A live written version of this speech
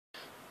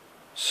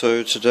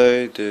So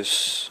today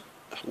this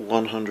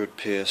 100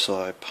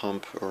 PSI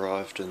pump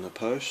arrived in the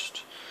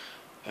post,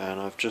 and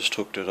I've just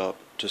hooked it up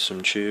to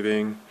some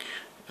tubing,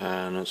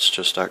 and it's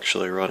just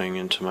actually running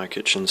into my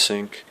kitchen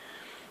sink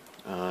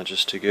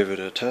just to give it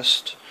a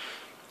test.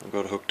 I've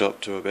got it hooked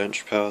up to a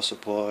bench power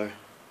supply.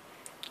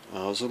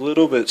 I was a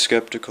little bit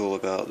skeptical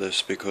about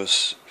this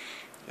because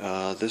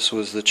this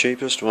was the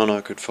cheapest one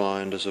I could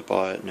find as a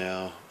buy it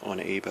now on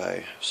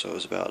eBay, so it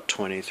was about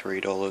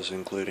 $23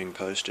 including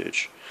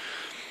postage.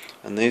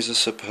 And these are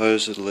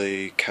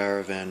supposedly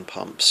caravan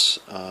pumps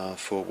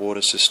for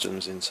water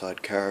systems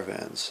inside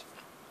caravans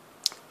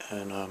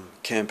and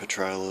camper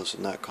trailers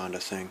and that kind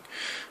of thing,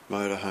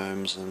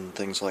 motorhomes and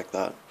things like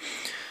that.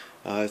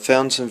 I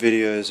found some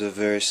videos of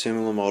very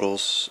similar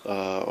models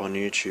on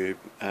YouTube,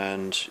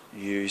 and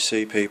you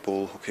see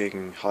people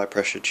hooking high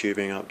pressure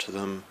tubing up to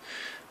them,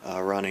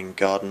 running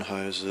garden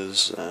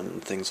hoses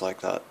and things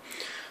like that.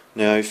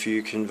 Now if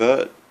you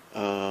convert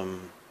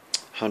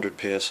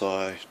 100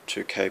 PSI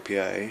to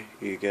kPa,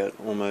 you get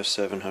almost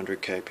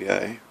 700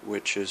 kPa,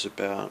 which is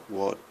about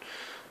what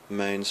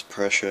mains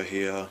pressure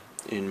here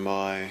in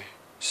my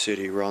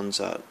city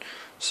runs at.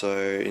 So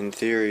in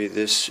theory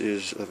this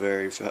is a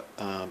very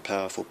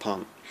powerful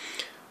pump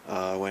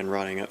when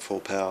running at full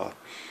power.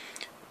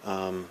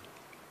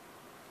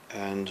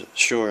 And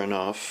sure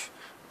enough,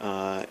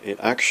 it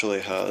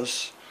actually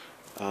has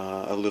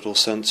a little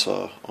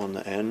sensor on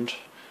the end,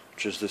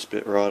 which is this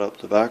bit right up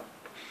the back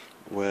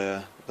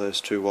where those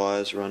two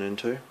wires run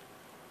into,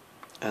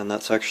 and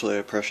that's actually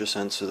a pressure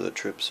sensor that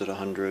trips at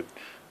 100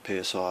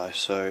 PSI,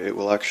 so it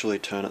will actually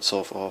turn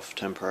itself off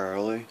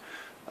temporarily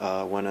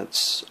when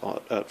it's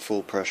at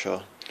full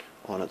pressure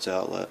on its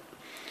outlet.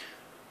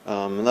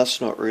 And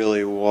that's not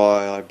really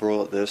why I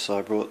brought this.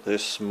 I brought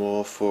this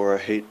more for a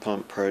heat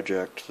pump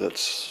project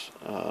that's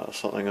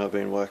something I've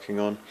been working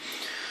on.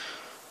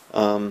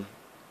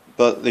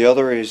 But the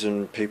other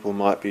reason people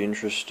might be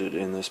interested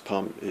in this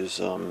pump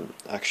is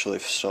actually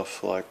for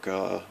stuff like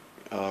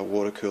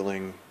water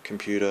cooling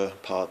computer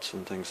parts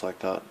and things like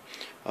that.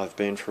 I've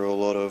been through a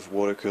lot of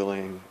water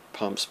cooling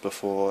pumps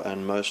before,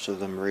 and most of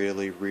them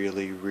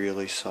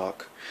really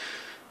suck.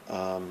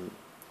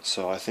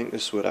 So I think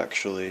this would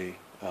actually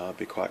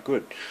be quite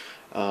good.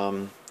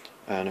 And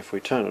if we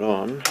turn it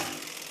on,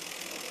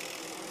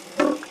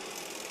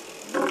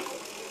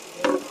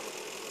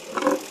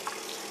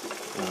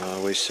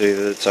 we see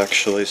that it's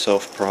actually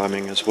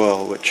self-priming as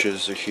well, which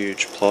is a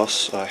huge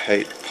plus. I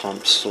hate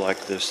pumps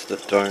like this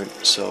that don't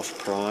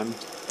self-prime.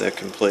 They're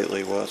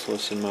completely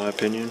worthless in my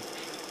opinion.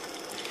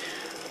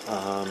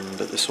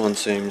 But this one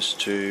seems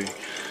to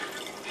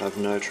have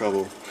no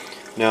trouble.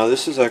 Now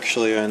this is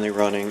actually only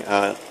running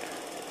at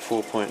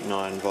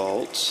 4.9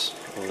 volts,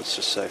 or let's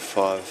just say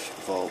 5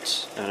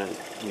 volts, and it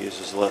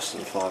uses less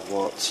than 5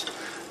 watts.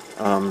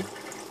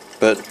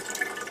 But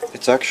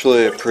it's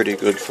actually a pretty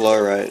good flow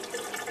rate,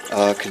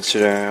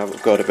 considering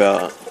I've got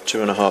about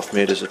 2.5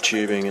 meters of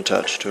tubing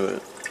attached to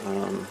it.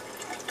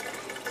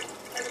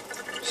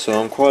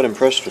 So I'm quite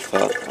impressed with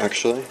that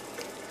actually.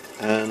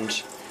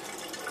 And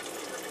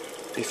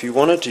if you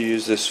wanted to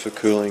use this for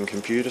cooling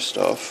computer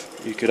stuff,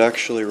 you could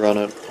actually run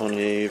it on an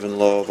even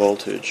lower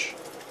voltage.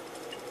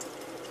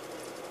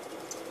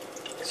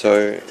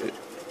 So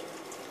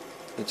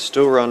it's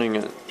still running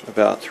at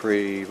about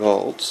 3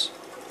 volts,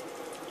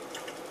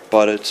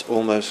 but it's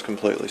almost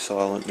completely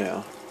silent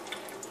now.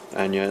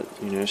 And yet,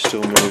 you know,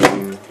 still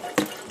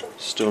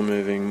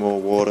moving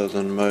more water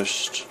than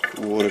most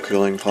water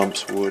cooling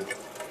pumps would.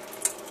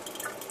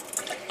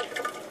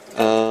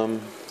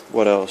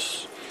 What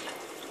else?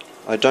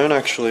 I don't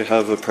actually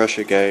have a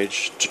pressure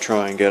gauge to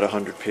try and get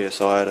 100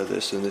 PSI out of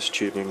this, and this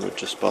tubing would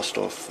just bust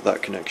off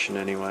that connection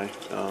anyway.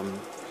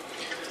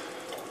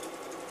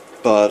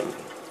 But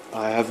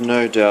I have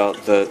no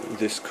doubt that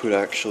this could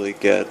actually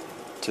get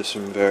to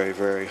some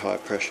very high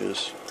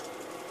pressures.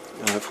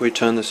 If we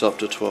turn this up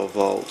to 12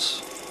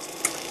 volts,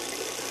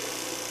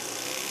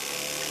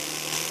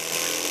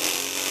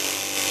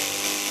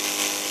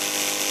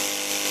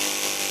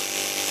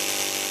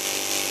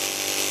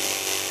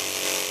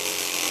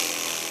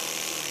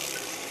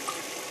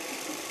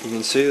 you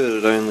can see that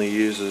it only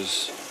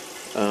uses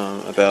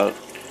about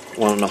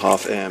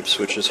 1.5 amps,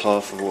 which is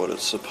half of what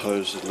it's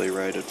supposedly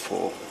rated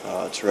for.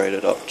 It's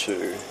rated up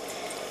to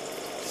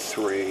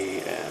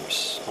 3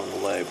 amps on the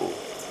label,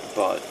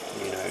 but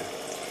you know,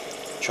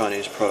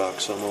 Chinese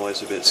products, I'm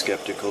always a bit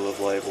skeptical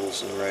of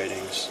labels and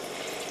ratings.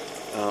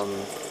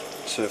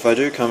 So if I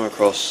do come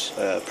across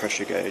a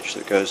pressure gauge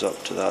that goes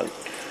up to that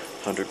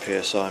 100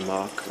 PSI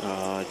mark,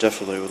 I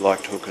definitely would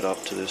like to hook it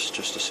up to this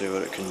just to see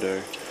what it can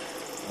do.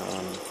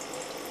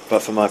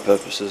 But for my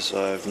purposes,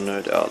 I have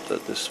no doubt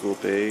that this will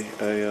be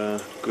a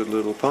good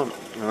little pump.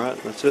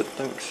 Alright, that's it,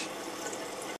 thanks.